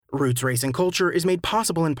Roots, Race, and Culture is made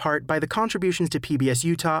possible in part by the contributions to PBS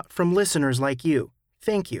Utah from listeners like you.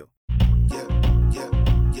 Thank you.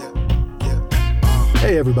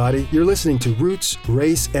 Hey everybody, you're listening to Roots,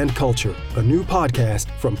 Race, and Culture, a new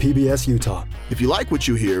podcast from PBS Utah. If you like what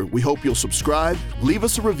you hear, we hope you'll subscribe, leave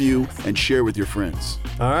us a review, and share with your friends.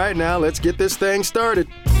 All right, now let's get this thing started.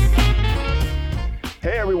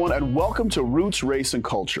 Hey everyone, and welcome to Roots, Race, and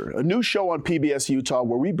Culture, a new show on PBS Utah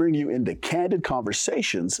where we bring you into candid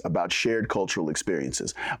conversations about shared cultural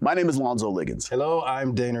experiences. My name is Lonzo Liggins. Hello,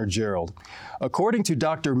 I'm Daner Gerald. According to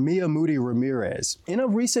Dr. Mia Moody Ramirez, in a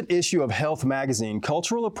recent issue of Health magazine,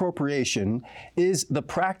 cultural appropriation is the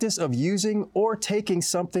practice of using or taking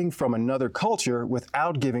something from another culture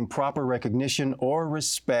without giving proper recognition or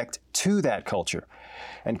respect to that culture.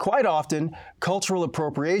 And quite often, cultural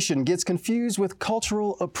appropriation gets confused with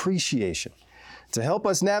cultural appreciation. To help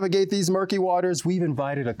us navigate these murky waters, we've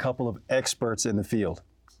invited a couple of experts in the field.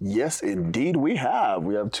 Yes, indeed we have.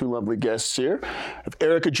 We have two lovely guests here. I have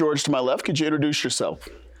Erika George to my left. Could you introduce yourself?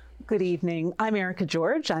 Good evening. I'm Erika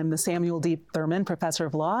George. I'm the Samuel D. Thurman Professor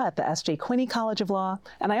of Law at the S.J. Quinney College of Law,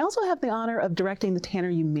 and I also have the honor of directing the Tanner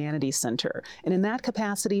Humanities Center. And in that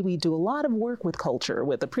capacity, we do a lot of work with culture,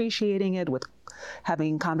 with appreciating it, with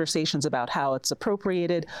having conversations about how it's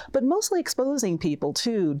appropriated, but mostly exposing people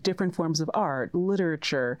to different forms of art,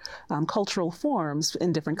 literature, cultural forms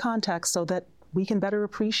in different contexts so that we can better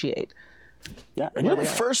appreciate. Yeah, and you're the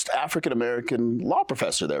first African-American law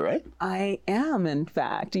professor there, right? I am, in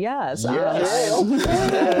fact, yes. That's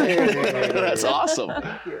awesome.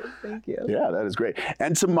 Thank you. Yeah, that is great.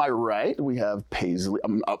 And to my right, we have Paisley.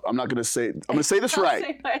 I'm going to say this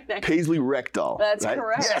right. Paisley Rekdal. That's right?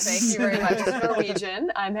 correct. Yes. Thank you very much. It's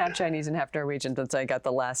Norwegian. I'm half Chinese and half Norwegian, since I got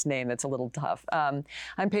the last name. That's a little tough. I'm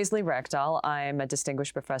Paisley Rekdal. I'm a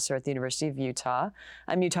distinguished professor at the University of Utah.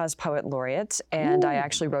 I'm Utah's Poet Laureate, and I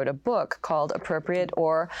actually wrote a book called Appropriate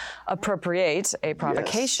or Appropriate, a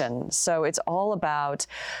Provocation. Yes. So it's all about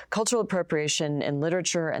cultural appropriation in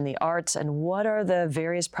literature and the arts, and what are the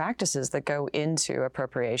various practices that go into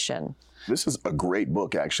appropriation. This is a great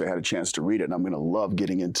book, actually. I had a chance to read it, and I'm going to love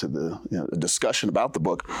getting into the discussion about the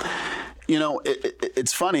book. You know,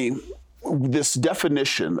 it's funny, this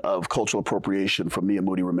definition of cultural appropriation from Mia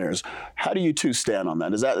Moody Ramirez, how do you two stand on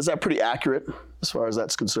that? Is that pretty accurate as far as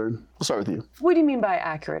that's concerned? We'll start with you. What do you mean by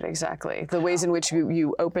accurate exactly? The ways in which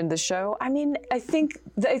you opened the show? I mean, I think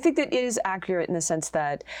that it is accurate in the sense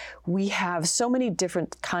that we have so many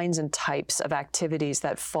different kinds and types of activities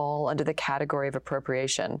that fall under the category of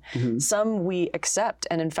appropriation. Mm-hmm. Some we accept,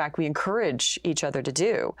 and in fact we encourage each other to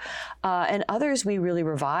do, and others we really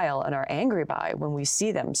revile and are angry by when we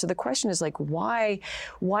see them. So the question is, like, why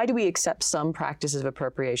do we accept some practices of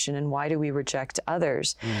appropriation and why do we reject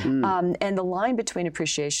others? Mm-hmm. And the line between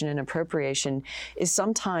appreciation and appropriation is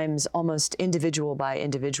sometimes almost individual by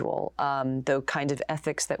individual. The kind of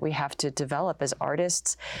ethics that we have to develop as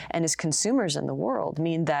artists and as consumers in the world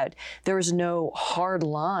mean that there is no hard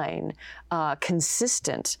line,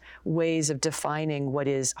 consistent ways of defining what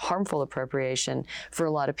is harmful appropriation for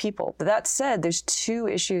a lot of people. But that said, there's two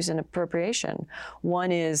issues in appropriation.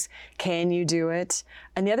 One is, can you do it?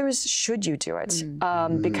 And the other is, should you do it?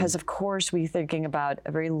 Because of course we're thinking about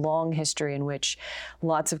a very long history in which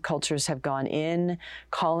lots of cultures have gone in,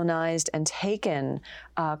 colonized, and taken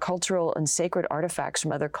cultural and sacred artifacts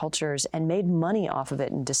from other cultures and made money off of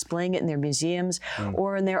it and displaying it in their museums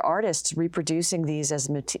or in their artists reproducing these as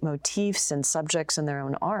motifs and subjects in their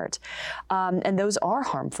own art. And those are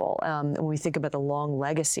harmful when we think about the long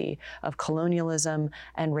legacy of colonialism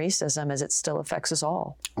and racism as it still affects us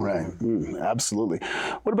all. Right, absolutely.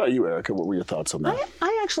 What about you, Erika? What were your thoughts on that?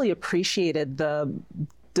 I actually appreciated the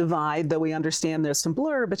divide, though we understand there's some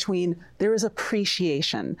blur between there is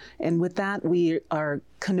appreciation, and with that we are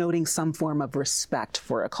connoting some form of respect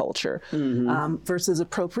for a culture, versus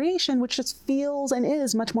appropriation, which just feels and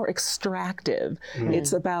is much more extractive.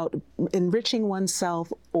 It's about enriching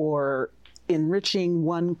oneself or enriching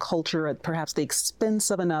one culture at perhaps the expense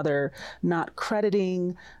of another, not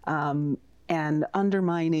crediting and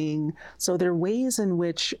undermining. So there are ways in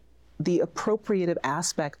which the appropriative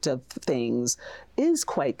aspect of things is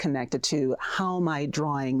quite connected to how my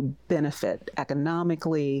drawing benefit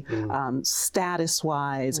economically,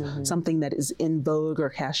 status-wise, something that is in vogue or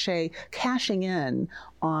cashing in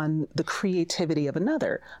on the creativity of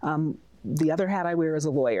another. The other hat I wear as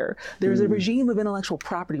a lawyer. There's a regime of intellectual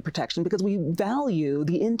property protection because we value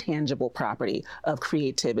the intangible property of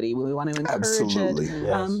creativity. We want to encourage it.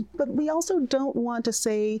 Yes. But we also don't want to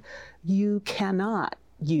say you cannot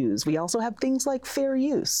use? We also have things like fair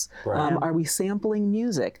use. Are we sampling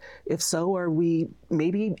music? If so, are we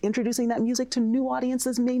maybe introducing that music to new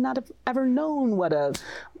audiences may not have ever known what a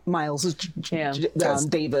Miles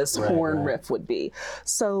Davis horn riff would be?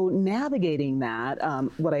 So navigating that,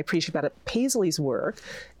 what I appreciate about Paisley's work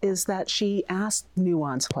is that she asked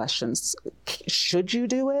nuanced questions. Should you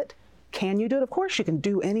do it? Can you do it? Of course you can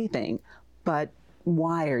do anything, but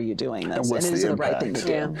why are you doing this? And what's is the it impact? the right thing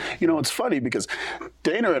to do? You know, it's funny because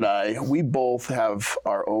Dana and I, we both have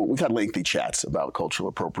our own, we've had lengthy chats about cultural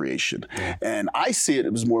appropriation. And I see it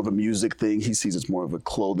as more of a music thing. He sees it's more of a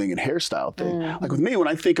clothing and hairstyle thing. Like with me, when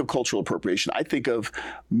I think of cultural appropriation, I think of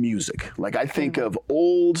music. Like I think of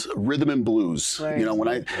old rhythm and blues. You know,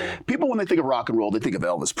 when people, when they think of rock and roll, they think of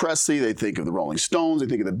Elvis Presley, they think of the Rolling Stones, they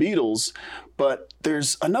think of the Beatles. But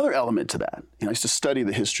there's another element to that. You know, I used to study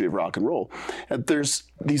the history of rock and roll. And there's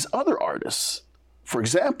these other artists. For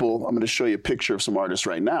example, I'm going to show you a picture of some artists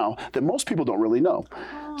right now that most people don't really know.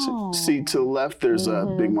 So, see to the left, there's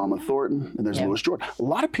Big Mama Thornton, and there's Louis Jordan. A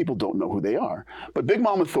lot of people don't know who they are. But Big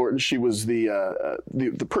Mama Thornton, she was the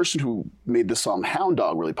person who made the song Hound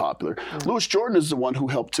Dog really popular. Louis Jordan is the one who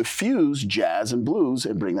helped to fuse jazz and blues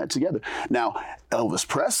and bring that together. Now, Elvis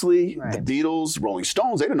Presley, the Beatles, Rolling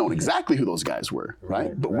Stones, they didn't know exactly who those guys were,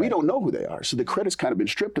 right? But we don't know who they are. So the credit's kind of been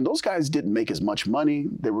stripped, and those guys didn't make as much money.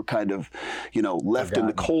 They were kind of, you know, left in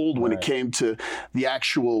the cold when it came to the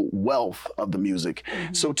actual wealth of the music.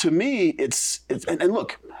 So to me, it's and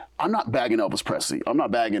look, I'm not bagging Elvis Presley. I'm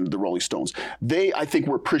not bagging the Rolling Stones. They, I think,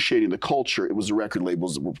 were appreciating the culture. It was the record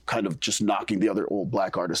labels that were kind of just knocking the other old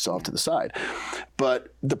black artists off to the side.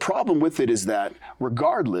 But the problem with it is that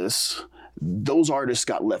regardless, those artists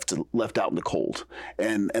got left out in the cold.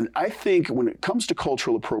 And I think when it comes to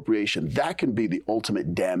cultural appropriation, that can be the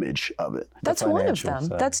ultimate damage of it. That's one of them.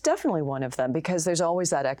 That's definitely one of them, because there's always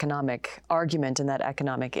that economic argument and that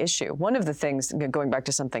economic issue. One of the things, going back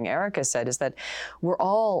to something Erika said, is that we're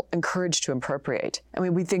all encouraged to appropriate. I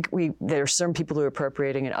mean, we think there are some people who are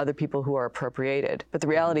appropriating and other people who are appropriated, but the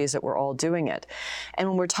reality is that we're all doing it. And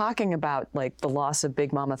when we're talking about like the loss of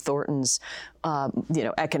Big Mama Thornton's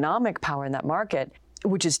economic power in that market,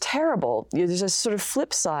 which is terrible, there's a sort of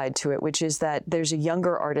flip side to it, which is that there's a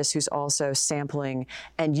younger artist who's also sampling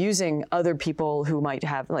and using other people who might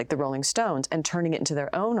have, like the Rolling Stones, and turning it into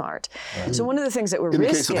their own art. So one of the things that we're risking...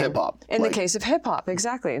 In the case of hip-hop. In the case of hip-hop,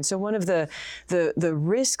 exactly. And so one of the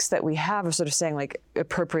risks that we have of sort of saying, like,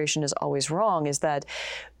 appropriation is always wrong is that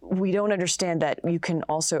we don't understand that you can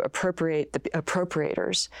also appropriate the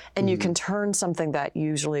appropriators, and you can turn something that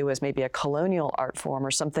usually was maybe a colonial art form or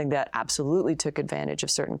something that absolutely took advantage of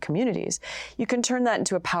certain communities, you can turn that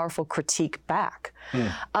into a powerful critique back.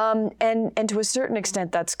 And to a certain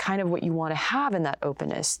extent, that's kind of what you want to have in that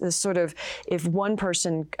openness. This sort of, if one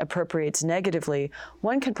person appropriates negatively,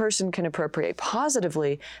 one person can appropriate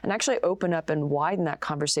positively and actually open up and widen that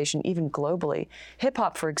conversation even globally. Hip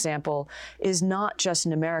hop, for example, is not just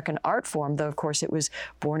an American art form, though of course it was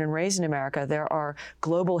born and raised in America. There are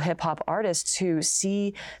global hip hop artists who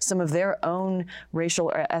see some of their own racial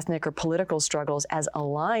or ethnic or political struggles as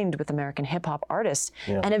aligned with American hip hop artists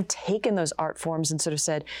and have taken those art forms and sort of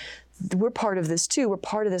said, we're part of this too, we're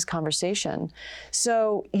part of this conversation.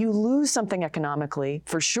 So you lose something economically,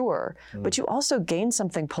 for sure, but you also gain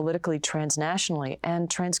something politically, transnationally, and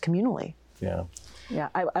transcommunally. Yeah,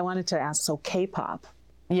 I wanted to ask, so K-pop,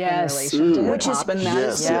 yes, in relation to hip-hop, and that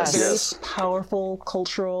is a very yes. powerful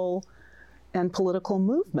cultural and political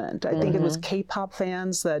movement. I think it was K-pop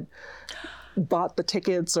fans that bought the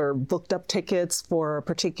tickets or booked up tickets for a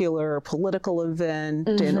particular political event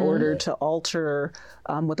in order to alter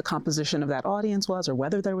what the composition of that audience was, or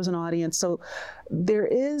whether there was an audience. So there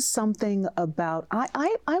is something about,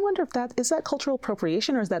 I wonder if is that cultural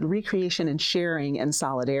appropriation, or is that recreation and sharing and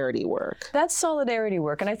solidarity work? That's solidarity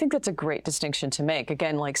work, and I think that's a great distinction to make.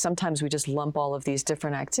 Again, like sometimes we just lump all of these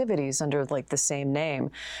different activities under like the same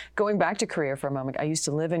name. Going back to Korea for a moment, I used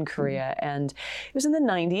to live in Korea, and it was in the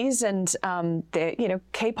 90s, and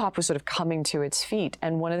K-pop was sort of coming to its feet.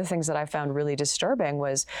 And one of the things that I found really disturbing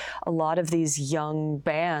was a lot of these young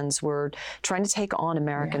bands were trying to take on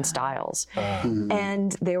American styles.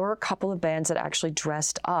 And there were a couple of bands that actually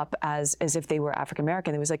dressed up as if they were African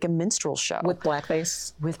American. There was like a minstrel show. With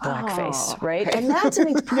blackface? With blackface, right? And that's a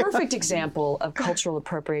perfect example of cultural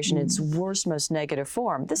appropriation in its worst, most negative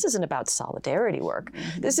form. This isn't about solidarity work.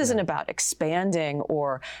 This isn't about expanding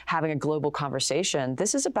or having a global conversation.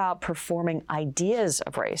 This is about performing ideas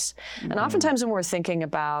of race. And oftentimes when we're thinking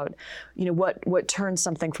about, what turns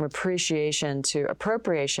something from appreciation to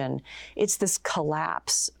appropriation, it's this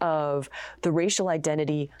collapse of the racial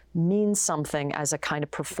identity means something as a kind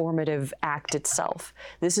of performative act itself.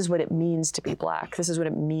 This is what it means to be Black. This is what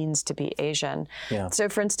it means to be Asian. Yeah. So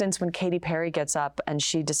for instance, when Katy Perry gets up and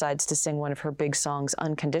she decides to sing one of her big songs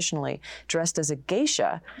unconditionally, dressed as a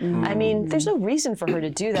geisha, I mean, there's no reason for her to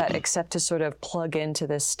do that except to sort of plug into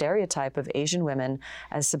this stereotype of Asian women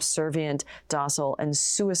as subservient, docile, and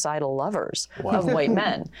suicidal lovers of white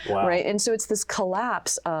men, right? And so it's this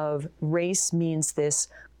collapse of race means this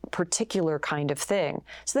particular kind of thing.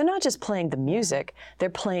 So they're not just playing the music, they're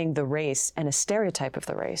playing the race and a stereotype of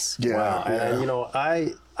the race. Yeah. Wow. And you know,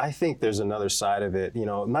 I think there's another side of it. You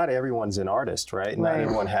know, not everyone's an artist, right? Not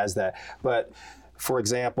everyone has that. But for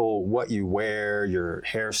example, what you wear, your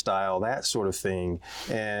hairstyle, that sort of thing,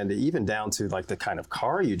 and even down to like the kind of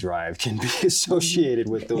car you drive can be associated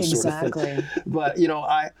with those sort of things. But you know,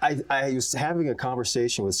 I was having a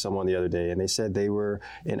conversation with someone the other day, and they said they were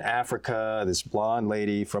in Africa, this blonde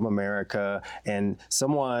lady from America, and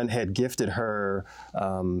someone had gifted her,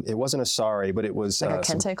 it wasn't a sari, but it was like a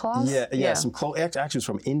kente cloth? Yeah, some clothes, actually it was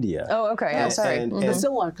from India. Oh, okay, and, sorry. And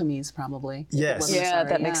silk kameez, probably. Yes. Yeah,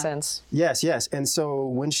 that makes sense. Yes. And so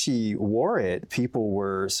when she wore it, people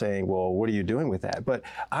were saying, well, what are you doing with that? But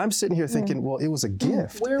I'm sitting here thinking, well, it was a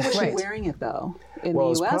gift. Where was she wearing it, though? In well, the it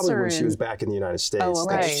was US probably or when she was back in the United States. Oh,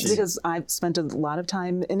 right. Because I've spent a lot of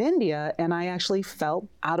time in India, and I actually felt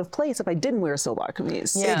out of place if I didn't wear a silk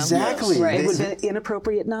kameez. Yeah. Exactly. Right. It would be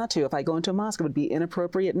inappropriate not to. If I go into a mosque, it would be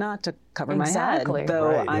inappropriate not to cover my head.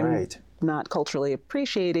 Though I'm not culturally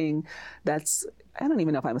appreciating, I don't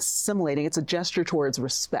even know if I'm assimilating. It's a gesture towards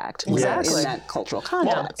respect in that cultural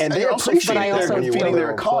context. And they appreciate feeding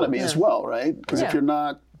their economy as well, right? Because if you're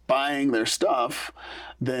not buying their stuff,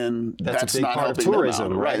 then that's not part helping of tourism,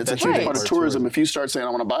 them out, right? It's a huge part of tourism. If you start saying, I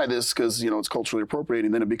want to buy this because, you know, it's culturally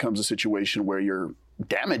appropriating, then it becomes a situation where you're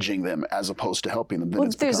damaging them as opposed to helping them. Well,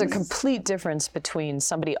 there's a complete difference between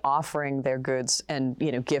somebody offering their goods and,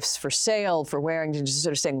 you know, gifts for sale, for wearing, and just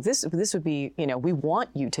sort of saying, this would be, you know, we want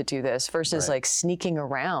you to do this, versus like sneaking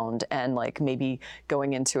around and like maybe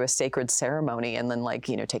going into a sacred ceremony and then like,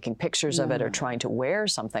 you know, taking pictures of it or trying to wear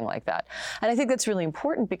something like that. And I think that's really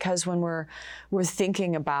important because when we're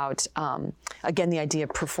thinking about, again, the idea of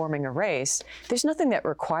performing a race, there's nothing that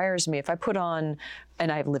requires me, if I put on,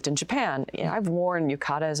 and I've lived in Japan, you know, I've worn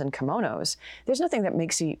yukatas and kimonos. There's nothing that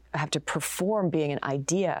makes you have to perform being an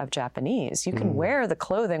idea of Japanese. You can wear the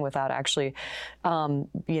clothing without actually,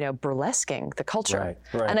 you know, burlesquing the culture.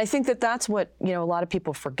 Right. And I think that that's what, you know, a lot of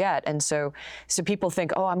people forget. And so people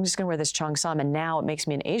think, oh, I'm just going to wear this cheongsam and now it makes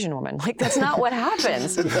me an Asian woman. Like, that's not what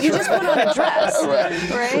happens. You just put on a dress,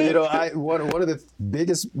 right? Well, you know, one of the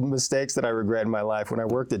biggest mistakes that I regret in my life, when I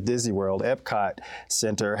worked at Disney World, Epcot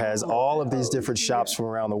Center has all of these different shops from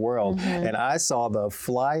around the world, and I saw the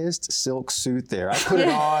flyest silk suit there. I put it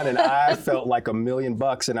on and I felt like $1 million,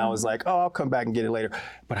 and I was like, oh, I'll come back and get it later.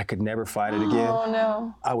 But I could never find it again. Oh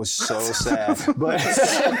no. I was so sad. But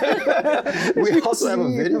we also have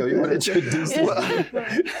a video. You want to introduce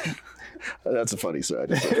it? That's a funny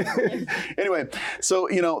side. Anyway, so,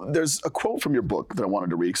 you know, there's a quote from your book that I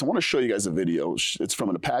wanted to read because I want to show you guys a video. It's from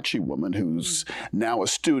an Apache woman who's now a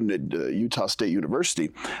student at Utah State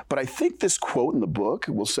University. But I think this quote in the book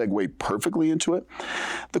will segue perfectly into it.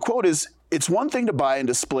 The quote is, "It's one thing to buy and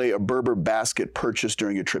display a Berber basket purchased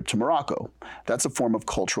during a trip to Morocco. That's a form of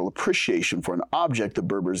cultural appreciation for an object the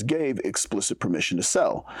Berbers gave explicit permission to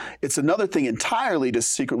sell. It's another thing entirely to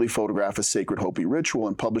secretly photograph a sacred Hopi ritual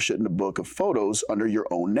and publish it in a book of photos under your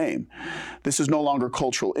own name. This is no longer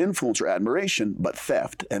cultural influence or admiration, but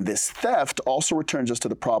theft. And this theft also returns us to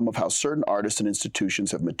the problem of how certain artists and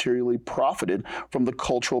institutions have materially profited from the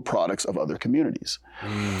cultural products of other communities."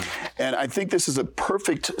 And I think this is a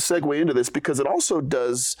perfect segue into this because it also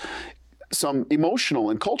does some emotional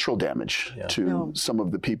and cultural damage to some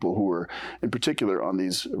of the people who are in particular on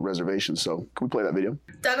these reservations. So can we play that video?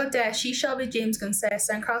 Dagodashi Shelby James Gonse,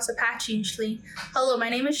 San Carlos Apache Nchli. Hello, my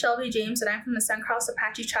name is Shelby James and I'm from the San Carlos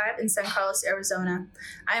Apache tribe in San Carlos, Arizona.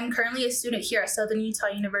 I am currently a student here at Southern Utah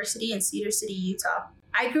University in Cedar City, Utah.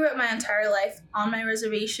 I grew up my entire life on my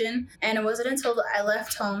reservation, and it wasn't until I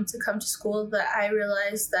left home to come to school that I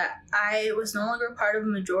realized that I was no longer part of a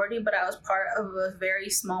majority, but I was part of a very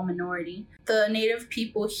small minority. The Native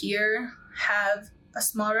people here have a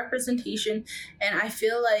small representation, and I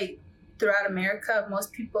feel like throughout America,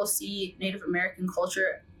 most people see Native American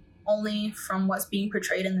culture only from what's being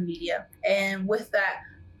portrayed in the media. And with that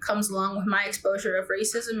comes along with my exposure of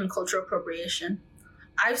racism and cultural appropriation.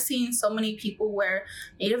 I've seen so many people wear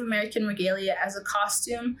Native American regalia as a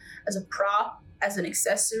costume, as a prop, as an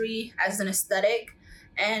accessory, as an aesthetic.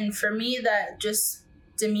 And for me, that just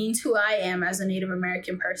demeaned who I am as a Native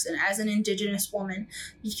American person, as an Indigenous woman,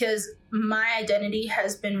 because my identity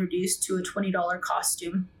has been reduced to a $20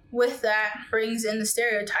 costume. With that brings in the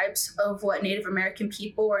stereotypes of what Native American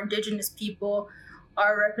people or Indigenous people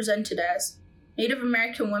are represented as. Native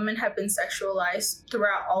American women have been sexualized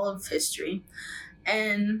throughout all of history.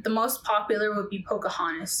 And the most popular would be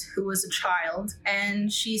Pocahontas, who was a child,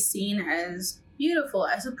 and she's seen as beautiful,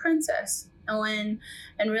 as a princess. And when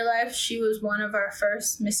in real life, she was one of our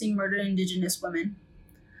first missing murdered Indigenous women.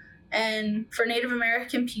 And for Native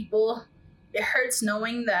American people, it hurts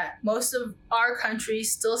knowing that most of our country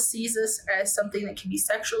still sees us as something that can be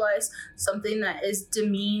sexualized, something that is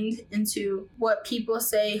demeaned into what people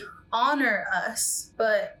say, honor us.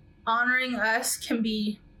 But honoring us can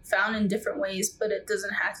be found in different ways, but it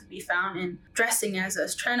doesn't have to be found in dressing as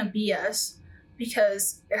us, trying to be us,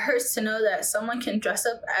 because it hurts to know that someone can dress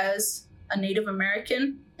up as a Native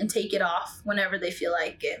American and take it off whenever they feel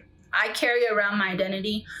like it. I carry around my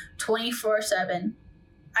identity 24/7.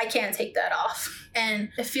 I can't take that off. And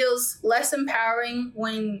it feels less empowering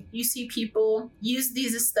when you see people use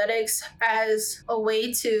these aesthetics as a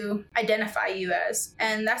way to identify you as.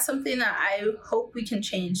 And that's something that I hope we can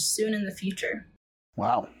change soon in the future.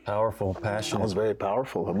 Wow. Powerful, passionate. That was very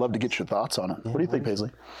powerful. I'd love to get your thoughts on it. What do you think, Paisley?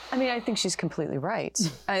 I mean, I think she's completely right.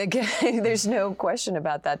 Again, there's no question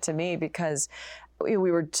about that to me, because we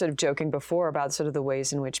were sort of joking before about sort of the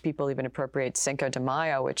ways in which people even appropriate Cinco de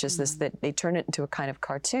Mayo, which is this, that they turn it into a kind of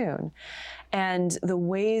cartoon. And the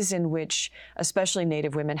ways in which, especially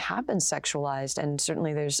Native women, have been sexualized, and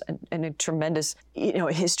certainly there's a tremendous,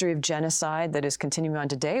 history of genocide that is continuing on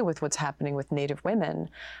today with what's happening with Native women.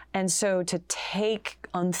 And so to take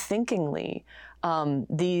unthinkingly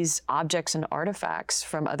these objects and artifacts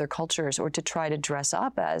from other cultures, or to try to dress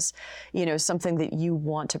up as, something that you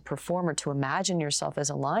want to perform or to imagine yourself as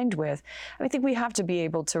aligned with, I think we have to be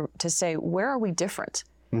able to say, where are we different?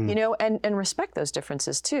 And respect those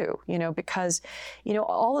differences too, because,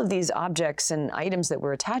 all of these objects and items that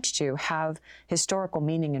we're attached to have historical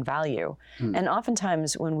meaning and value. And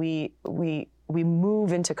oftentimes when we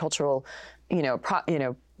move into cultural,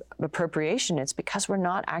 appropriation, it's because we're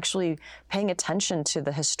not actually paying attention to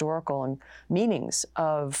the historical meanings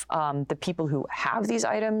of the people who have these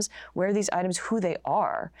items, wear these items, who they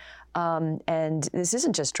are. And this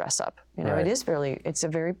isn't just dress up, Right. it's a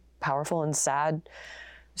very powerful and sad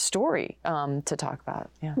story to talk about.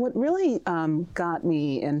 Yeah. What really got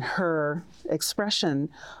me in her expression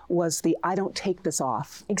was the "I don't take this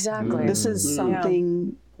off." Exactly. This is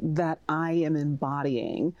something that I am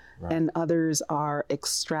embodying, and others are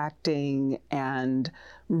extracting and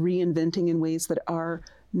reinventing in ways that are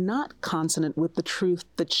not consonant with the truth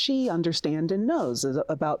that she understands and knows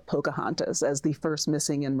about Pocahontas as the first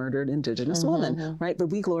missing and murdered Indigenous woman, right? But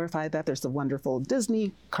we glorify that. There's the wonderful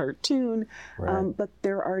Disney cartoon, but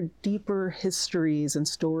there are deeper histories and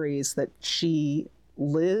stories that she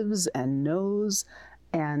lives and knows,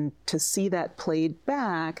 and to see that played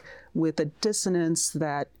back with a dissonance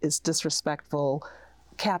that is disrespectful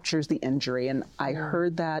captures the injury. And I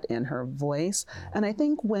heard that in her voice. And I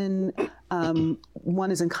think when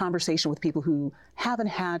one is in conversation with people who haven't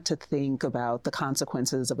had to think about the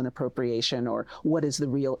consequences of an appropriation or what is the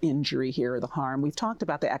real injury here or the harm, we've talked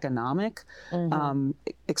about the economic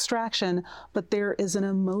extraction, but there is an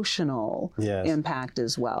emotional impact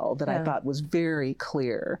as well that I thought was very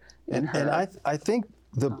clear in her. And I think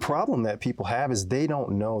the problem that people have is they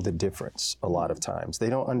don't know the difference a lot of times. They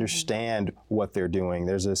don't understand what they're doing.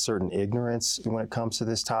 There's a certain ignorance when it comes to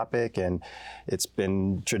this topic, and it's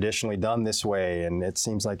been traditionally done this way, and it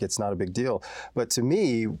seems like it's not a big deal. But to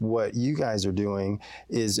me, what you guys are doing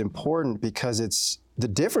is important because the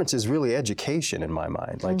difference is really education in my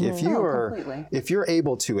mind. Like if you're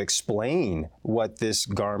able to explain what this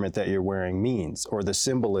garment that you're wearing means, or the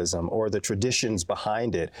symbolism or the traditions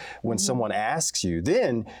behind it, when someone asks you,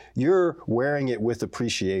 then you're wearing it with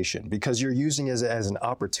appreciation because you're using it as an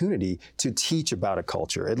opportunity to teach about a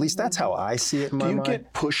culture. At least that's how I see it in my mind. Do you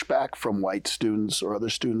get pushback from white students or other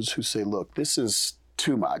students who say, look, this is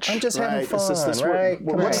too much. I'm just having fun, right?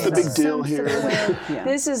 What's the big deal here?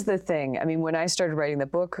 This is the thing. I mean, when I started writing the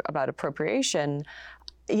book about appropriation,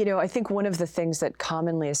 I think one of the things that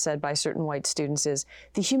commonly is said by certain white students is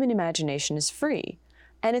the human imagination is free,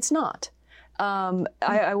 and it's not.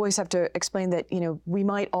 I always have to explain that, we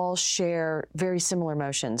might all share very similar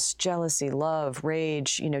emotions: jealousy, love,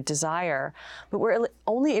 rage, desire, but we're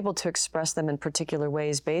only able to express them in particular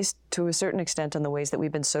ways based to a certain extent on the ways that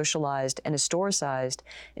we've been socialized and historicized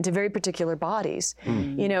into very particular bodies.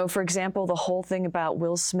 For example, the whole thing about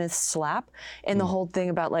Will Smith's slap and the whole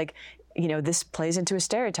thing about this plays into a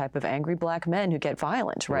stereotype of angry Black men who get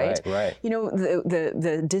violent, right? Right.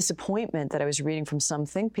 The disappointment that I was reading from some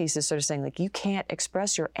think pieces sort of saying, like, you can't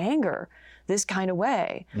express your anger this kind of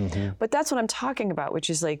way. But that's what I'm talking about, which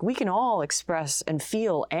is like, we can all express and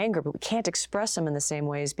feel anger, but we can't express them in the same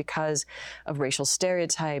ways because of racial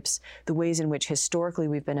stereotypes, the ways in which historically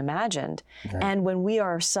we've been imagined. And when we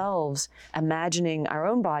are ourselves imagining our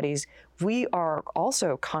own bodies, we are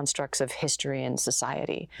also constructs of history and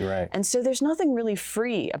society. Right. And so there's nothing really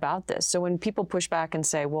free about this. So when people push back and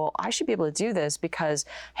say, well, I should be able to do this because,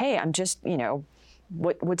 hey, I'm just,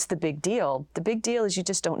 what's the big deal? The big deal is you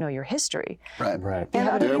just don't know your history. Right.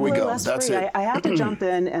 And There we go. That's free. it. I have to jump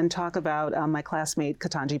in and talk about my classmate,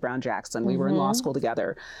 Ketanji Brown Jackson. We were in law school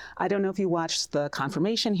together. I don't know if you watched the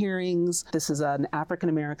confirmation hearings. This is an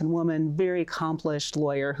African-American woman, very accomplished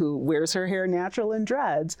lawyer who wears her hair natural and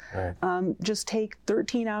dreads. Right. Just take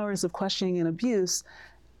 13 hours of questioning and abuse.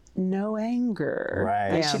 No anger. Right.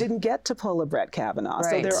 And she didn't get to pull a Brett Kavanaugh.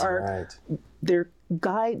 Right. So there are there are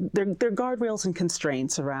guardrails and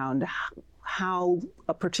constraints around how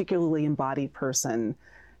a particularly embodied person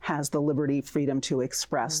has the liberty, freedom to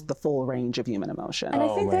express the full range of human emotion. And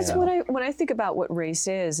I think that's when I think about what race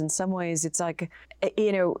is, in some ways it's like,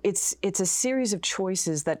 it's a series of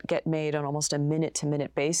choices that get made on almost a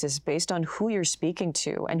minute-to-minute basis based on who you're speaking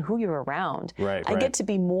to and who you're around. I get to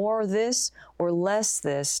be more this or less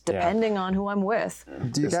this, depending on who I'm with.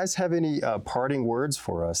 Do you guys have any parting words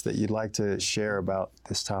for us that you'd like to share about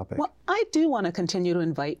this topic? Well, I do want to continue to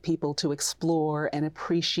invite people to explore and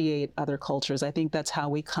appreciate other cultures. I think that's how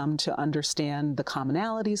we come to understand the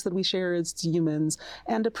commonalities that we share as humans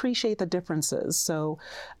and appreciate the differences. So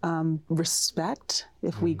respect,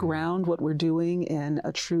 if we ground what we're doing in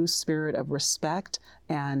a true spirit of respect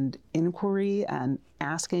and inquiry and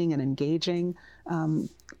asking and engaging,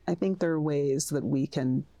 I think there are ways that we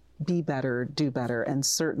can be better, do better, and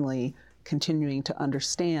certainly continuing to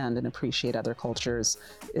understand and appreciate other cultures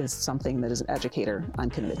is something that as an educator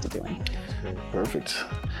I'm committed to doing. Perfect.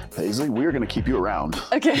 Paisley, we're going to keep you around.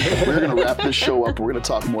 Okay. We're going to wrap this show up. We're going to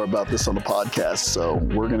talk more about this on the podcast, so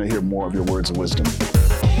we're going to hear more of your words of wisdom.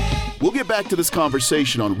 We'll get back to this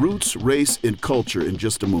conversation on roots, race, and culture in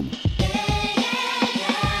just a moment.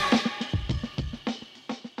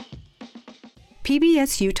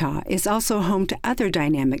 PBS Utah is also home to other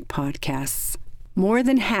dynamic podcasts. More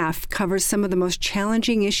Than Half covers some of the most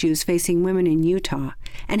challenging issues facing women in Utah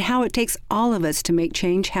and how it takes all of us to make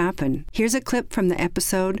change happen. Here's a clip from the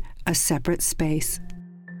episode, A Separate Space.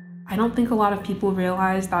 I don't think a lot of people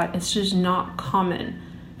realize that it's just not common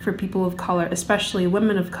for people of color, especially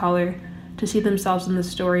women of color, to see themselves in the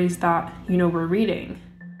stories that, we're reading.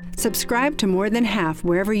 Subscribe to More Than Half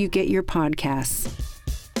wherever you get your podcasts.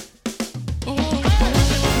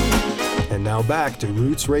 And now back to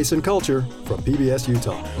Roots, Race, and Culture from PBS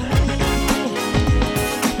Utah.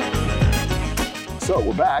 So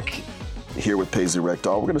we're back here with Paisley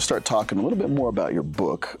Rekdal. We're going to start talking a little bit more about your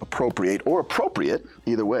book, Appropriate, or Appropriate,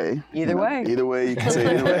 either way. Either way. Either way, you can say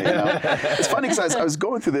it either way. It's funny because I was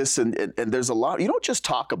going through this and there's a lot, you don't just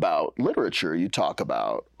talk about literature, you talk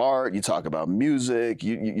about art, you talk about music,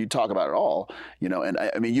 you talk about it all, and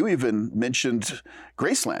I mean, you even mentioned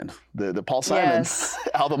Graceland, the Paul Simon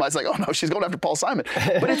album. I was like, oh no, she's going after Paul Simon.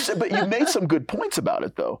 But you made some good points about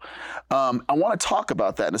it though. I want to talk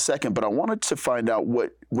about that in a second, but I wanted to find out when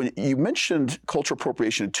you mentioned cultural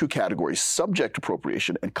appropriation in two categories, subject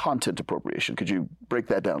appropriation and content appropriation. Could you break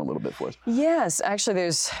that down a little bit for us? Yes, actually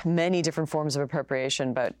there's many different forms of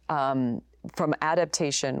appropriation, but from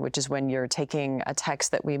adaptation, which is when you're taking a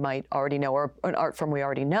text that we might already know or an art form we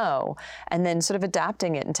already know, and then sort of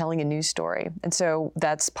adapting it and telling a new story. And so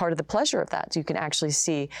that's part of the pleasure of that. So you can actually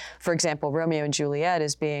see, for example, Romeo and Juliet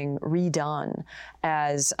is being redone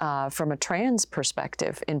as from a trans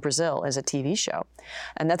perspective in Brazil as a TV show.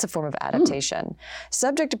 And that's a form of adaptation.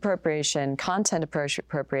 Subject appropriation, content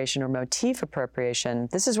appropriation, or motif appropriation,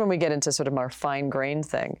 this is when we get into sort of more fine-grained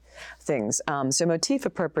things. So motif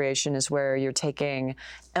appropriation is where you're taking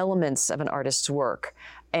elements of an artist's work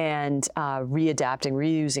and readapting,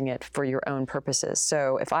 reusing it for your own purposes.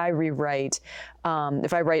 So if I write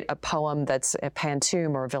a poem that's a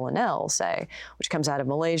pantoum or a villanelle, say, which comes out of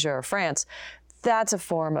Malaysia or France, that's a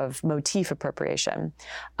form of motif appropriation.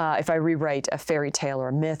 If I rewrite a fairy tale or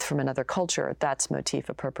a myth from another culture, that's motif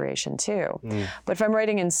appropriation too. But if I'm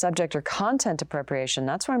writing in subject or content appropriation,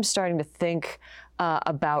 that's where I'm starting to think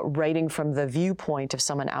about writing from the viewpoint of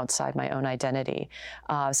someone outside my own identity,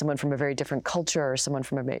 someone from a very different culture or someone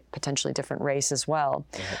from a potentially different race as well.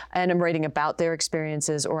 And I'm writing about their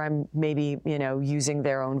experiences, or I'm maybe, using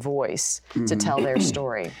their own voice to tell their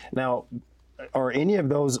story. Now, are any of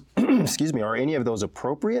those, excuse me, are any of those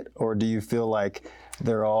appropriate, or do you feel like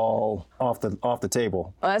they're all off the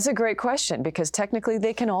table? Well, that's a great question, because technically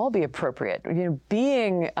they can all be appropriate.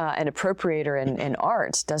 Being an appropriator in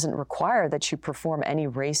art doesn't require that you perform any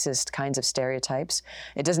racist kinds of stereotypes.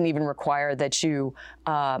 It doesn't even require that you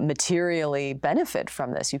materially benefit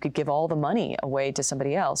from this. You could give all the money away to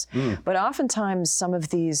somebody else. But oftentimes some of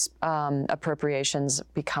these appropriations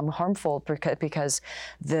become harmful because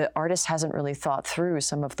the artist hasn't really thought through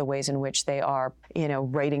some of the ways in which they are,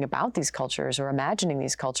 writing about these cultures or imagining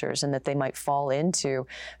these cultures, and that they might fall into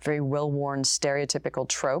very well-worn stereotypical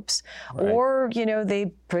tropes, or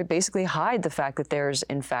they basically hide the fact that there's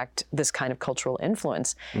in fact this kind of cultural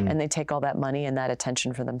influence, and they take all that money and that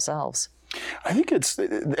attention for themselves. I think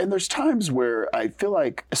and there's times where I feel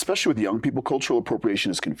like, especially with young people, cultural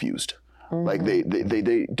appropriation is confused. Like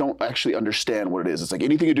they don't actually understand what it is. It's like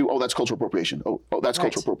anything you do, that's cultural appropriation. Oh, that's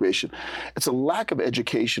cultural appropriation. It's a lack of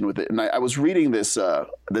education with it. And I was reading this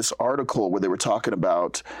article where they were talking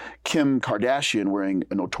about Kim Kardashian wearing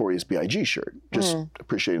a Notorious B.I.G. shirt, just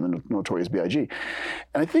appreciating the Notorious B.I.G. And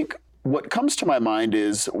I think what comes to my mind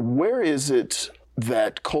is, where is it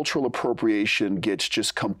that cultural appropriation gets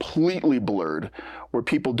just completely blurred, where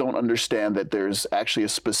people don't understand that there's actually a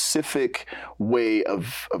specific way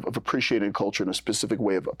of appreciating a culture and a specific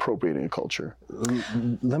way of appropriating a culture?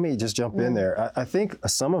 Let me just jump in there. I think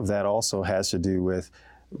some of that also has to do with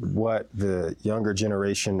what the younger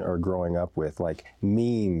generation are growing up with, like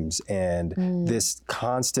memes and this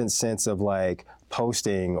constant sense of like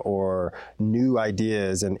posting or new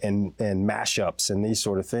ideas and mashups and these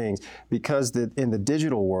sort of things, because in the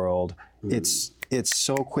digital world, it's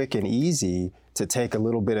so quick and easy to take a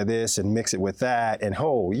little bit of this and mix it with that, and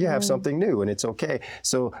you have something new, and it's okay.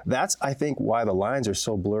 So that's, I think, why the lines are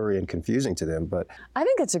so blurry and confusing to them. But I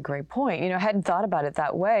think that's a great point. I hadn't thought about it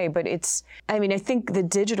that way, but I think the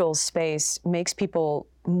digital space makes people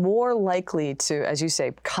more likely to, as you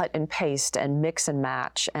say, cut and paste and mix and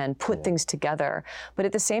match and put things together. But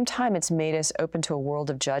at the same time, it's made us open to a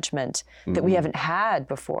world of judgment that we haven't had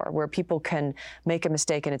before, where people can make a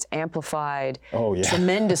mistake and it's amplified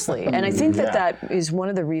tremendously. And I think that is one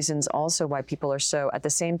of the reasons also why people are so, at the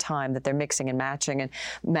same time that they're mixing and matching and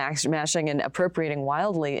mashing and appropriating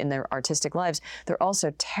wildly in their artistic lives, they're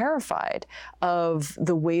also terrified of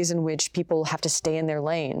the ways in which people have to stay in their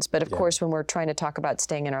lanes. But of course, when we're trying to talk about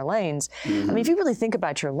staying in our lanes, I mean, if you really think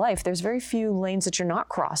about your life, there's very few lanes that you're not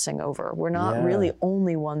crossing over. We're not really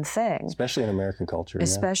only one thing. Especially in American culture.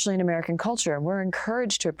 Especially in American culture. We're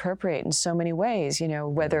encouraged to appropriate in so many ways,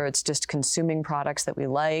 whether it's just consuming products that we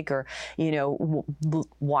like, or,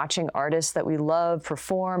 watching artists that we love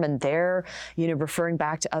perform, and they're, referring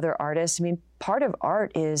back to other artists. I mean, part of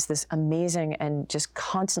art is this amazing and just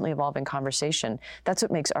constantly evolving conversation. That's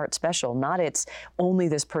what makes art special. Not it's only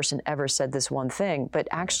this person ever said this one thing, but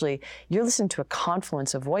actually you're listening to a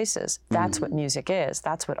confluence of voices. That's what music is.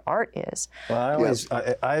 That's what art is. Well,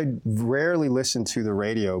 I rarely listen to the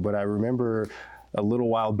radio, but I remember a little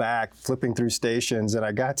while back flipping through stations, and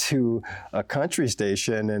I got to a country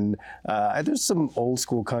station, and there's some old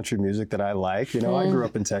school country music that I like. I grew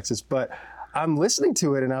up in Texas, but I'm listening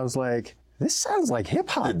to it and I was like, this sounds like hip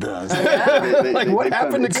hop. It does. What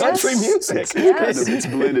happened to country music? It's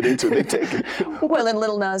blended into it. They take it. Well, and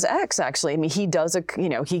Lil Nas X, actually, I mean, he does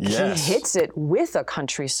he hits it with a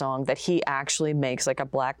country song that he actually makes like a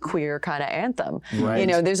black queer kind of anthem. Right.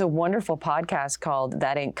 There's a wonderful podcast called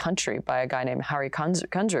That Ain't Country by a guy named Harry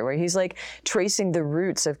Kundra, where he's like tracing the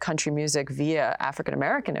roots of country music via African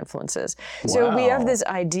American influences. Wow. So we have this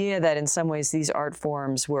idea that in some ways these art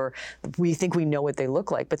forms we think we know what they look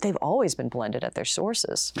like, but they've always been blended at their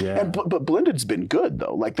sources. Yeah. But blended's been good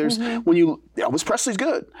though. Like there's Elvis Presley's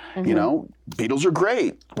good. Beatles are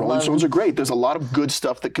great. Rolling Stones are great. There's a lot of good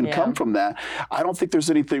stuff that can come from that. I don't think there's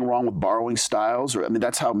anything wrong with borrowing styles,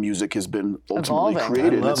 that's how music has been ultimately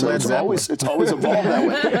created. It's always evolved that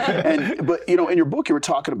way. But in your book you were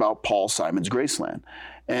talking about Paul Simon's Graceland.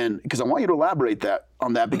 And because I want you to elaborate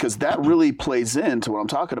on that, because that really plays into what I'm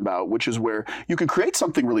talking about, which is where you can create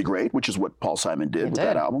something really great, which is what Paul Simon did with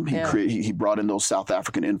that album. He brought in those South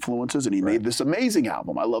African influences, and he made this amazing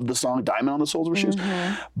album. I love the song Diamond on the Soles of Her Shoes.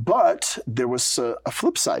 But there was a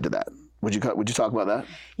flip side to that. Would you talk about that?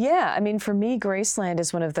 Yeah, I mean, for me, Graceland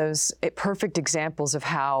is one of those perfect examples of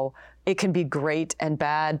how it can be great and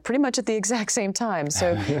bad pretty much at the exact same time.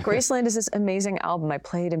 So Graceland is this amazing album. I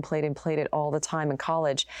played and played and played it all the time in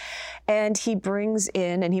college. And he brings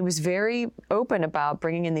in, and he was very open about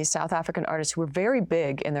bringing in these South African artists who were very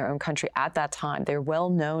big in their own country at that time. They're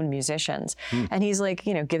well-known musicians. And he's like,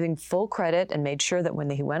 giving full credit, and made sure that when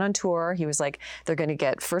he went on tour, he was like, they're going to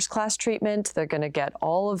get first-class treatment. They're going to get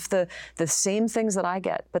all of the same things that I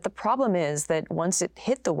get. But the problem is that once it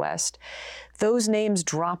hit the West, those names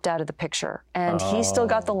dropped out of the picture. And he still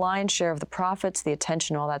got the lion's share of the profits, the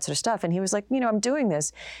attention, all that sort of stuff. And he was like, I'm doing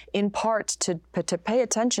this in part to pay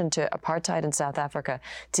attention to apartheid in South Africa,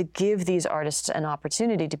 to give these artists an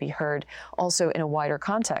opportunity to be heard also in a wider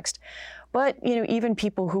context. But, even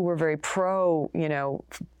people who were very pro,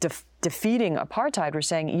 defeating apartheid were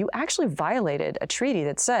saying, you actually violated a treaty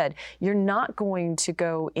that said you're not going to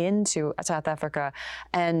go into South Africa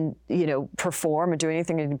and, perform or do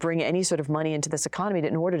anything and bring any sort of money into this economy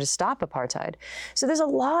in order to stop apartheid. So there's a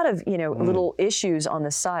lot of, little issues on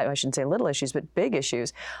the side, I shouldn't say little issues, but big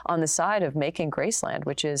issues on the side of making Graceland,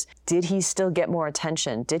 which is, did he still get more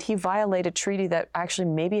attention? Did he violate a treaty that actually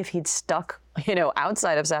maybe if he'd stuck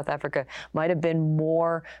outside of South Africa might have been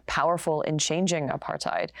more powerful in changing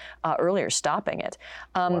apartheid earlier, stopping it.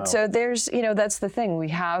 So there's, that's the thing. We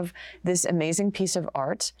have this amazing piece of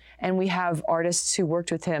art, and we have artists who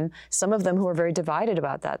worked with him, some of them who are very divided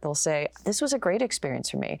about that. They'll say, this was a great experience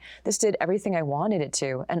for me. This did everything I wanted it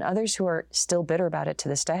to, and others who are still bitter about it to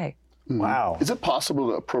this day. Wow. Is it possible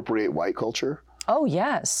to appropriate white culture? Oh,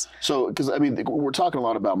 yes. So, because, we're talking a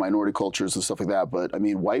lot about minority cultures and stuff like that, but,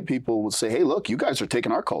 white people would say, hey, look, you guys are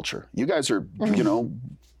taking our culture. You guys are,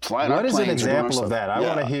 flying our planes. What is an example of that? I Yeah.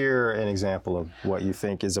 want to hear an example of what you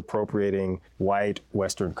think is appropriating white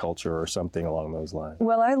Western culture or something along those lines.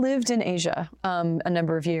 Well, I lived in Asia a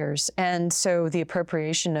number of years, and so the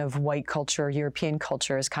appropriation of white culture, European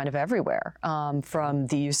culture, is kind of everywhere, from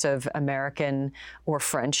the use of American or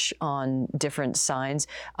French on different signs.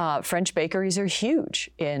 French bakeries are huge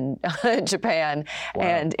in Japan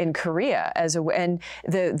and in Korea, and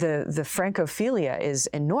the Francophilia is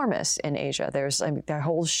enormous in Asia. There's there are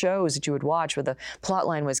whole shows that you would watch where the plot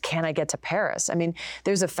line was, can I get to Paris?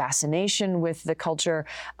 There's a fascination with the culture.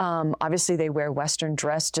 Obviously, they wear Western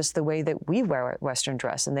dress just the way that we wear Western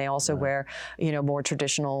dress, and they also wear, more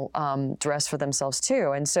traditional dress for themselves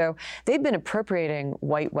too. And so they've been appropriating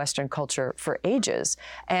white Western culture for ages,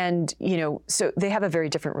 and so they have a very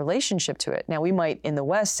different relationship to it. Now, we might in the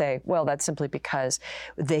West say, well, that's simply because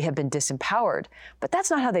they have been disempowered, but that's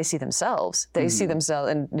not how they see themselves. They see themselves,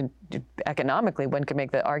 and economically, one could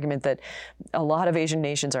make the argument that a lot of Asian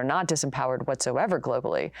nations are not disempowered whatsoever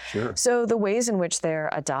globally. Sure. So the ways in which they're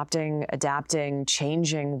adapting,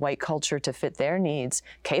 changing white culture to fit their needs,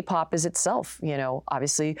 K-pop is itself,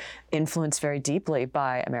 obviously influenced very deeply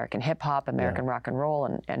by American hip hop, American rock and roll,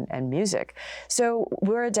 and music. So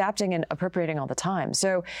we're adapting and appropriating all the time.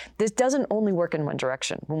 So this doesn't only work in one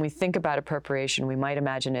direction. When we think about appropriation, we might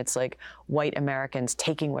imagine it's like white Americans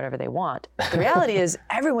taking whatever they want. The reality is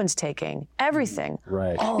everyone's taking everything.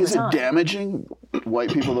 Right. Is it damaging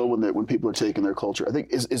white people though when people are taking their culture? I think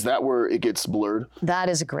is that where it gets blurred? That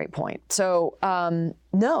is a great point. So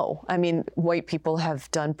no, white people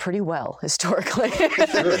have done pretty well historically,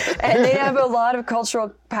 and they have a lot of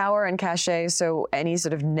cultural power and cachet. So any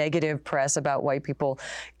sort of negative press about white people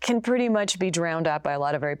can pretty much be drowned out by a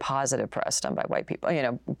lot of very positive press done by white people,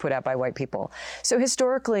 put out by white people. So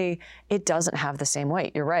historically, it doesn't have the same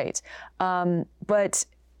weight. You're right, but.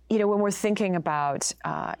 When we're thinking about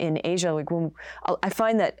in Asia, I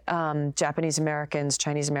find that Japanese Americans,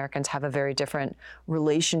 Chinese Americans have a very different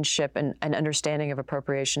relationship and understanding of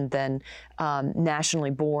appropriation than nationally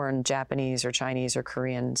born Japanese or Chinese or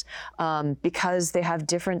Koreans, because they have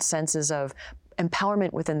different senses of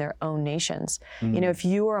empowerment within their own nations. If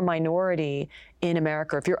you are a minority in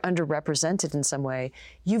America, or if you're underrepresented in some way,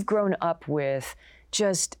 you've grown up with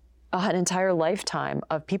just an entire lifetime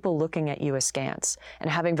of people looking at you askance and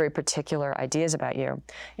having very particular ideas about you.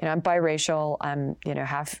 I'm biracial, I'm,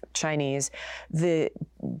 half Chinese. The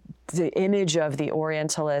image of the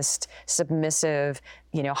Orientalist, submissive,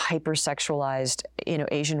 hypersexualized,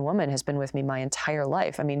 Asian woman has been with me my entire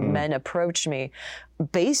life. Men approach me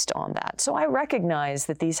based on that. So I recognize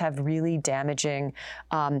that these have really damaging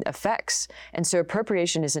effects. And so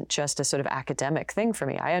appropriation isn't just a sort of academic thing for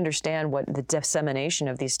me. I understand what the dissemination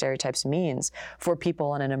of these stereotypes means for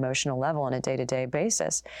people on an emotional level on a day-to-day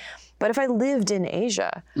basis. But if I lived in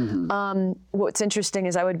Asia, what's interesting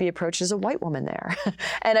is I would be approached as a white woman there.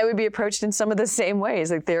 And I would be approached in some of the same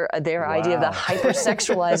ways, like their idea of the hypersexual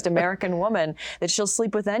sexualized American woman that she'll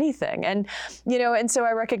sleep with anything. And, and so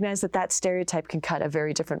I recognize that stereotype can cut a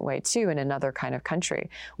very different way too in another kind of country.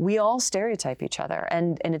 We all stereotype each other,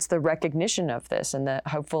 and it's the recognition of this and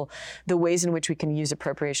the ways in which we can use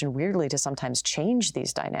appropriation weirdly to sometimes change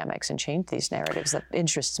these dynamics and change these narratives that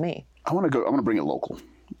interests me. I want to bring it local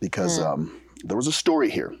because there was a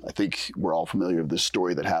story here. I think we're all familiar with this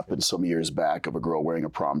story that happened some years back of a girl wearing a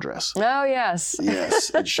prom dress. Oh, yes.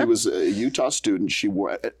 Yes. And she was a Utah student. She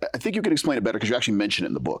wore, I think you can explain it better because you actually mention it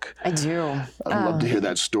in the book. I do. I'd love to hear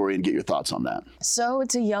that story and get your thoughts on that. So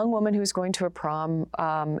it's a young woman who's going to a prom,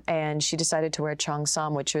 and she decided to wear a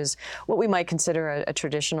cheongsam, which is what we might consider a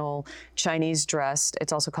traditional Chinese dress.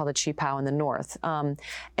 It's also called a qipao in the north.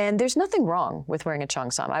 And there's nothing wrong with wearing a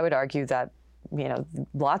cheongsam. I would argue that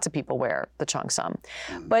lots of people wear the cheongsam.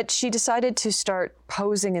 But she decided to start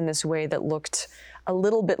posing in this way that looked a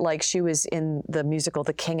little bit like she was in the musical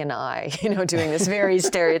The King and I, doing this very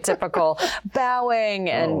stereotypical bowing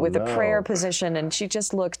and with a prayer position. And she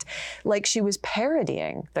just looked like she was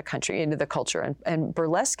parodying the country, the culture and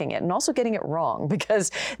burlesquing it and also getting it wrong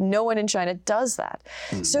because no one in China does that.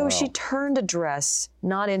 So she turned a dress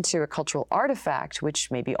not into a cultural artifact,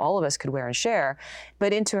 which maybe all of us could wear and share,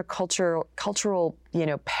 but into a cultural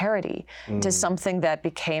parody to something that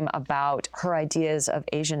became about her ideas of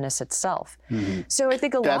Asianness itself. So I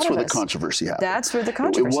think that's where the controversy happened. That's where the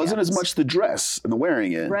controversy It wasn't as much the dress and the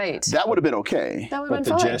wearing it. Right. That would have been okay. That would have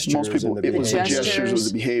been the fine. gestures, most people, and it was the gestures. gestures, it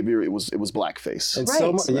was the behavior, it was blackface. And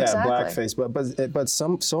Right, exactly. blackface. But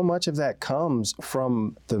so much of that comes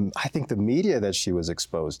from the media that she was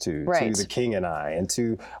exposed to The King and I, and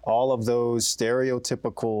to all of those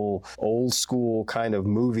stereotypical old school kind of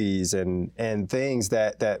movies and things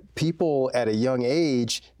that people at a young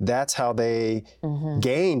age, that's how they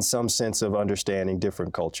gain some sense of understanding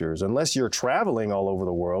different cultures. Unless you're traveling all over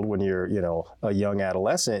the world when you're, a young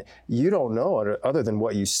adolescent, you don't know other than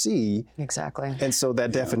what you see. Exactly. And so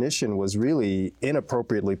that definition was really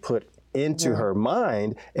inappropriately put into her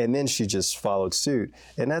mind, and then she just followed suit.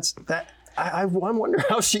 And I wonder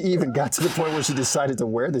how she even got to the point where she decided to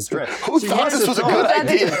wear this dress. Who thought this was a good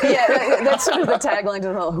idea? That's sort of the tagline to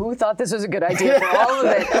the whole, who thought this was a good idea for all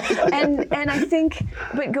of it? And I think,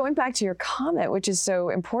 but going back to your comment, which is so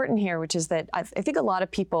important here, which is that I think a lot of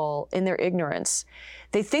people, in their ignorance,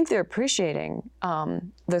 they think they're appreciating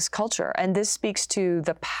this culture. And this speaks to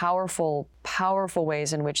the powerful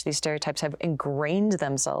ways in which these stereotypes have ingrained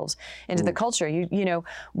themselves into the culture.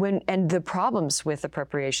 And the problems with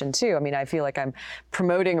appropriation too. I mean, I feel like I'm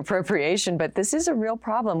promoting appropriation, but this is a real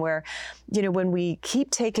problem where, when we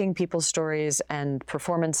keep taking people's stories and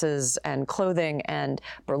performances and clothing and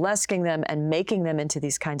burlesquing them and making them into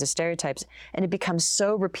these kinds of stereotypes, and it becomes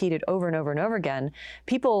so repeated over and over and over again,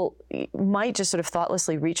 people might just sort of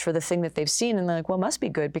thoughtlessly reach for the thing that they've seen and they're like, well, it must be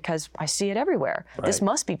good because I see it everywhere. Right. This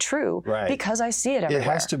must be true because I see it everywhere. It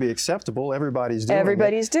has to be acceptable. Everybody's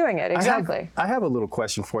doing it. Exactly. I have a little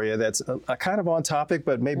question for you that's a kind of on topic,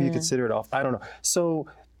 but maybe you consider it off. I don't know. So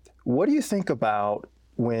what do you think about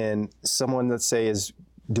when someone, let's say, is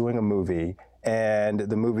doing a movie and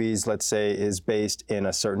the movie's, let's say, is based in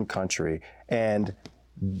a certain country and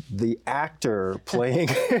the actor playing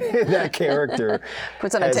that character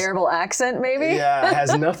puts on a terrible accent, maybe? Yeah,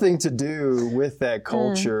 has nothing to do with that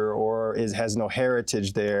culture or has no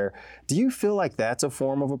heritage there. Do you feel like that's a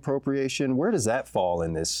form of appropriation? Where does that fall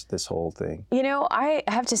in this whole thing? I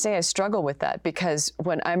have to say I struggle with that because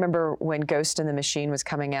I remember when Ghost in the Machine was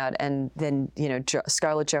coming out and then,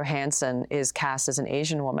 Scarlett Johansson is cast as an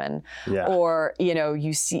Asian woman. Yeah. Or,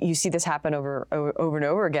 you see this happen over and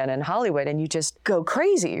over again in Hollywood and you just go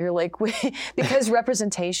crazy. You're like, because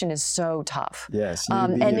representation is so tough. Yes.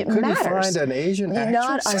 And it couldn't matters. Find an Asian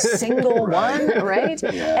actress? Not a single one, right?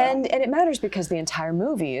 Yeah. And it matters because the entire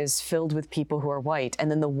movie is filled with people who are white, and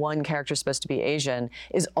then the one character supposed to be Asian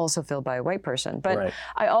is also filled by a white person. But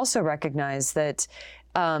I also recognize that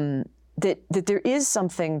that there is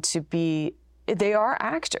something to be. They are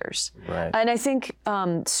actors, and I think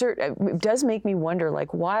it does make me wonder,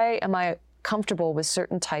 like, why am I comfortable with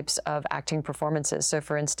certain types of acting performances? So,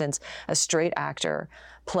 for instance, a straight actor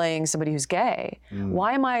playing somebody who's gay.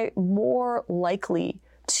 Why am I more likely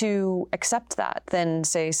to accept that than,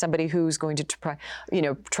 say, somebody who's going to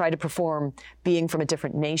try to perform being from a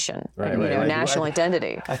different nation, national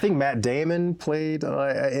identity? I think Matt Damon played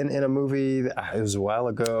in a movie. It was a while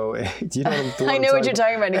ago. Do you know what I know what you're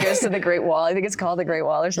talking about. He goes to the Great Wall. I think it's called the Great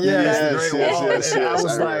Wall or something. Yes, the Great Wall. Yes, I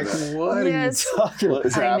was like, what are you talking about?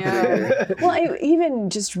 What's happening? Well, even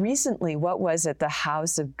just recently, what was it? The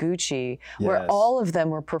House of Gucci, where all of them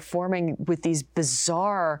were performing with these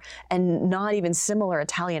bizarre and not even similar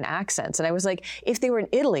Italian Italian accents. And I was like, if they were in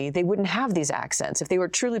Italy, they wouldn't have these accents. If they were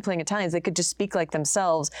truly playing Italians, they could just speak like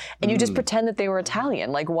themselves, and you just pretend that they were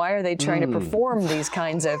Italian. Like, why are they trying to perform these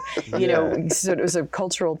kinds of, you know, sort of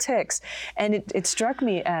cultural tics? And it struck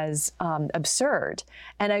me as absurd.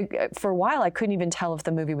 And for a while, I couldn't even tell if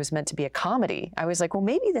the movie was meant to be a comedy. I was like, well,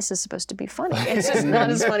 maybe this is supposed to be funny. It's just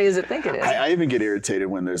not as funny as I think it is. I even get irritated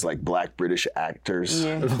when there's like Black British actors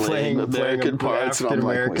playing American parts, and I'm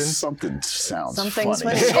like, well, something sounds Something's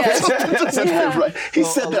funny. funny. Right. He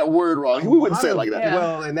said that word wrong. We wouldn't say it like that. Yeah.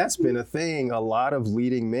 Well, and that's been a thing. A lot of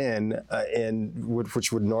leading men,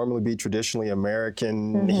 which would normally be traditionally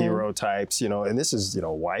American hero types, you know, and this is, you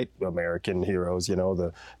know, white American heroes, you know,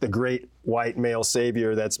 the great white male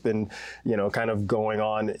savior that's been, you know, kind of going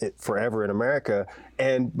on forever in America.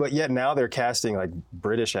 But yet now they're casting like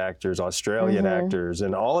British actors, Australian actors,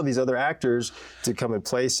 and all of these other actors to come and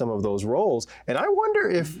play some of those roles. And I wonder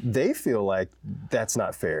if they feel like that's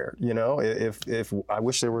not fair. You know, if I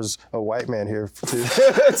wish there was a white man here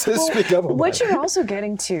to speak up about What it. you're also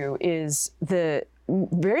getting to is the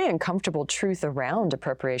very uncomfortable truth around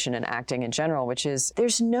appropriation in acting in general, which is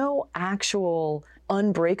there's no actual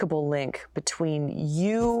unbreakable link between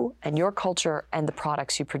you and your culture and the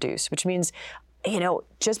products you produce, which means, you know,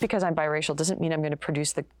 just because I'm biracial doesn't mean I'm going to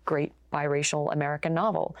produce the great biracial American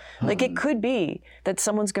novel. Like, it could be that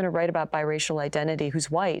someone's going to write about biracial identity who's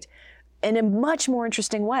white in a much more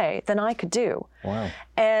interesting way than I could do. Wow.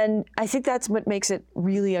 And I think that's what makes it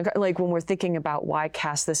really, like when we're thinking about why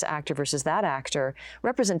cast this actor versus that actor,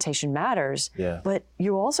 representation matters, but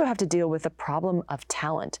you also have to deal with the problem of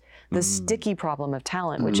talent, the sticky problem of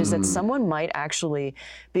talent, which is that someone might actually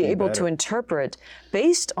be able to interpret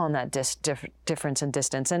based on that difference in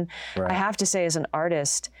distance. And I have to say, as an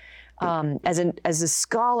artist, as a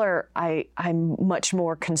scholar, I'm much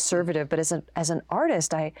more conservative, but as an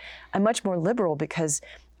artist, I'm much more liberal, because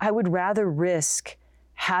I would rather risk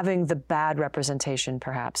having the bad representation,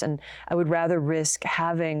 perhaps, and I would rather risk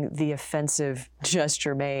having the offensive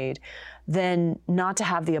gesture made than not to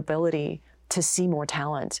have the ability to see more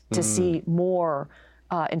talent, to see more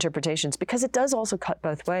interpretations, because it does also cut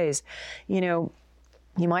both ways. You know,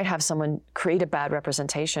 you might have someone create a bad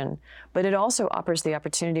representation, but it also offers the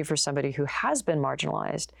opportunity for somebody who has been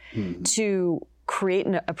marginalized to create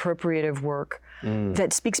an appropriative work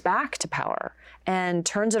that speaks back to power and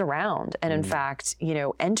turns it around, and in fact, you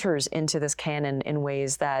know, enters into this canon in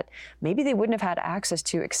ways that maybe they wouldn't have had access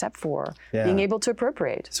to except for being able to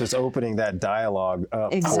appropriate. So it's opening that dialogue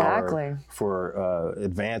up for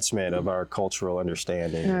advancement of our cultural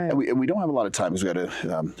understanding. And we don't have a lot of time because we got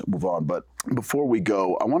to move on. But before we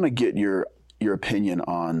go, I want to get your opinion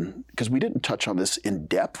on, because we didn't touch on this in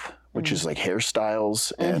depth, which is like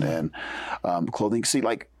hairstyles and clothing. See,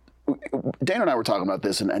 like, Dana and I were talking about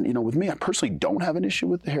this, and you know, with me, I personally don't have an issue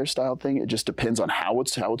with the hairstyle thing. It just depends on how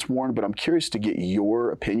it's worn. But I'm curious to get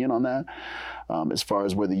your opinion on that, as far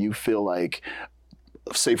as whether you feel like,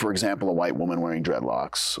 say, for example, a white woman wearing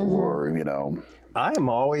dreadlocks, or, you know. I am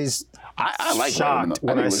always I like shocked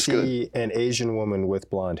when I see good. an Asian woman with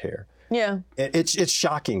blonde hair. Yeah, it's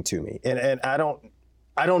shocking to me, and I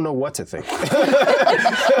don't know what to think.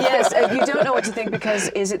 Yes, you don't know what to think, because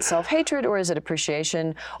is it self-hatred, or is it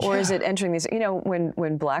appreciation, or is it entering these, you know,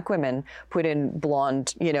 when black women put in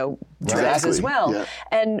blonde, you know, dreads as well. Yeah.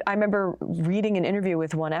 And I remember reading an interview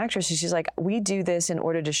with one actress, and she's like, we do this in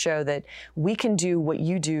order to show that we can do what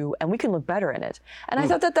you do and we can look better in it. And I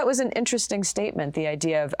thought that was an interesting statement, the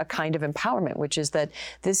idea of a kind of empowerment, which is that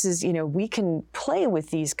this is, you know, we can play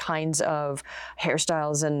with these kinds of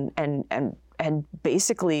hairstyles and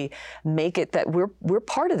basically make it that we're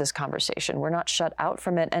part of this conversation. We're not shut out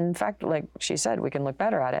from it. And in fact, like she said, we can look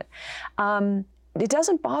better at it. It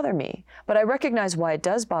doesn't bother me, but I recognize why it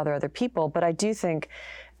does bother other people. But I do think,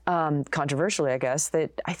 controversially, I guess,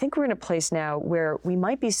 that I think we're in a place now where we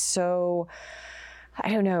might be so, I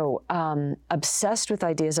don't know, obsessed with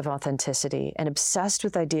ideas of authenticity and obsessed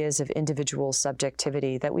with ideas of individual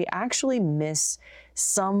subjectivity that we actually miss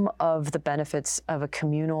some of the benefits of a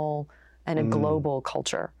communal and a global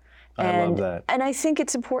culture. I love that. And I think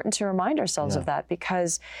it's important to remind ourselves of that,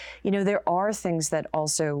 because, you know, there are things that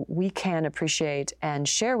also we can appreciate and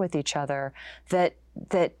share with each other that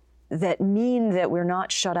mean that we're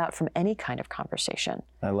not shut out from any kind of conversation.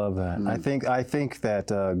 I love that. I think that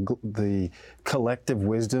the collective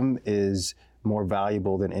wisdom is more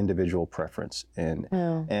valuable than individual preference, and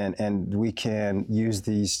we can use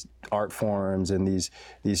these art forms and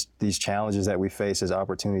these challenges that we face as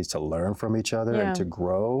opportunities to learn from each other and to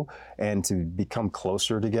grow and to become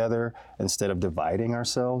closer together instead of dividing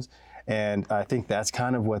ourselves. And I think that's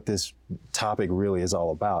kind of what this topic really is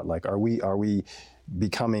all about. Like, are we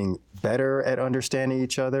becoming better at understanding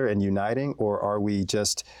each other and uniting, or are we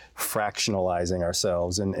just fractionalizing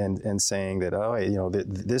ourselves and saying that, oh, you know,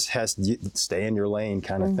 this has to stay in your lane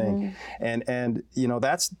kind of thing. And you know,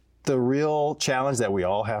 that's the real challenge that we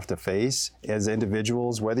all have to face as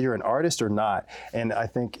individuals, whether you're an artist or not. And I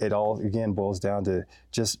think it all, again, boils down to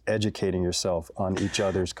just educating yourself on each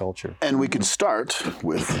other's culture. And we can start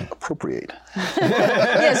with Appropriate.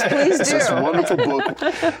 Yes, please do. It's this wonderful book.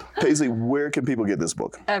 Paisley, where can people get this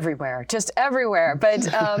book? Everywhere, just everywhere.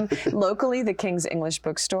 But locally, the King's English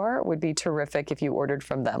Bookstore would be terrific if you ordered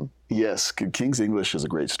from them. Yes, King's English is a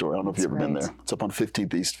great store. I don't know if you've ever been there. It's up on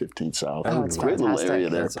 15th East, 15th South. Oh, it's great fantastic. little area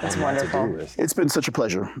there. It's wonderful. It's been such a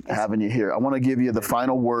pleasure having you here. I want to give you the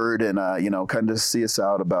final word and, you know, kind of see us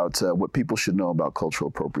out about what people should know about cultural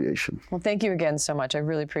appropriation. Well, thank you again so much. I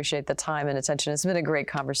really appreciate the time and attention. It's been a great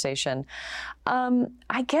conversation.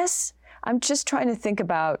 I guess I'm just trying to think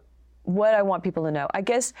about what I want people to know. I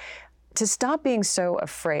guess to stop being so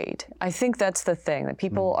afraid. I think that's the thing, that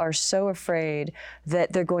people are so afraid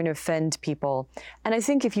that they're going to offend people. And I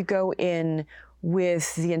think if you go in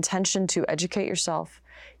with the intention to educate yourself,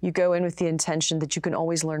 you go in with the intention that you can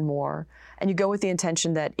always learn more, and you go with the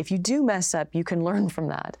intention that if you do mess up, you can learn from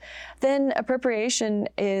that, then appropriation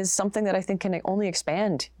is something that I think can only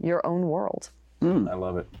expand your own world. I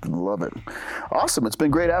love it. Love it. Awesome. It's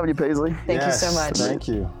been great having you, Paisley. Thank you so much. Thank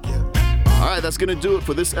you. All right, that's going to do it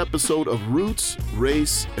for this episode of Roots,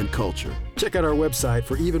 Race, and Culture. Check out our website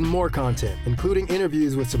for even more content, including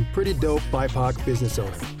interviews with some pretty dope BIPOC business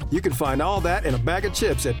owners. You can find all that in a bag of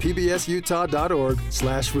chips at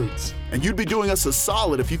pbsutah.org/roots. And you'd be doing us a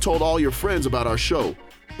solid if you told all your friends about our show.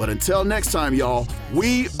 But until next time, y'all,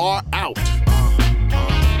 we are out.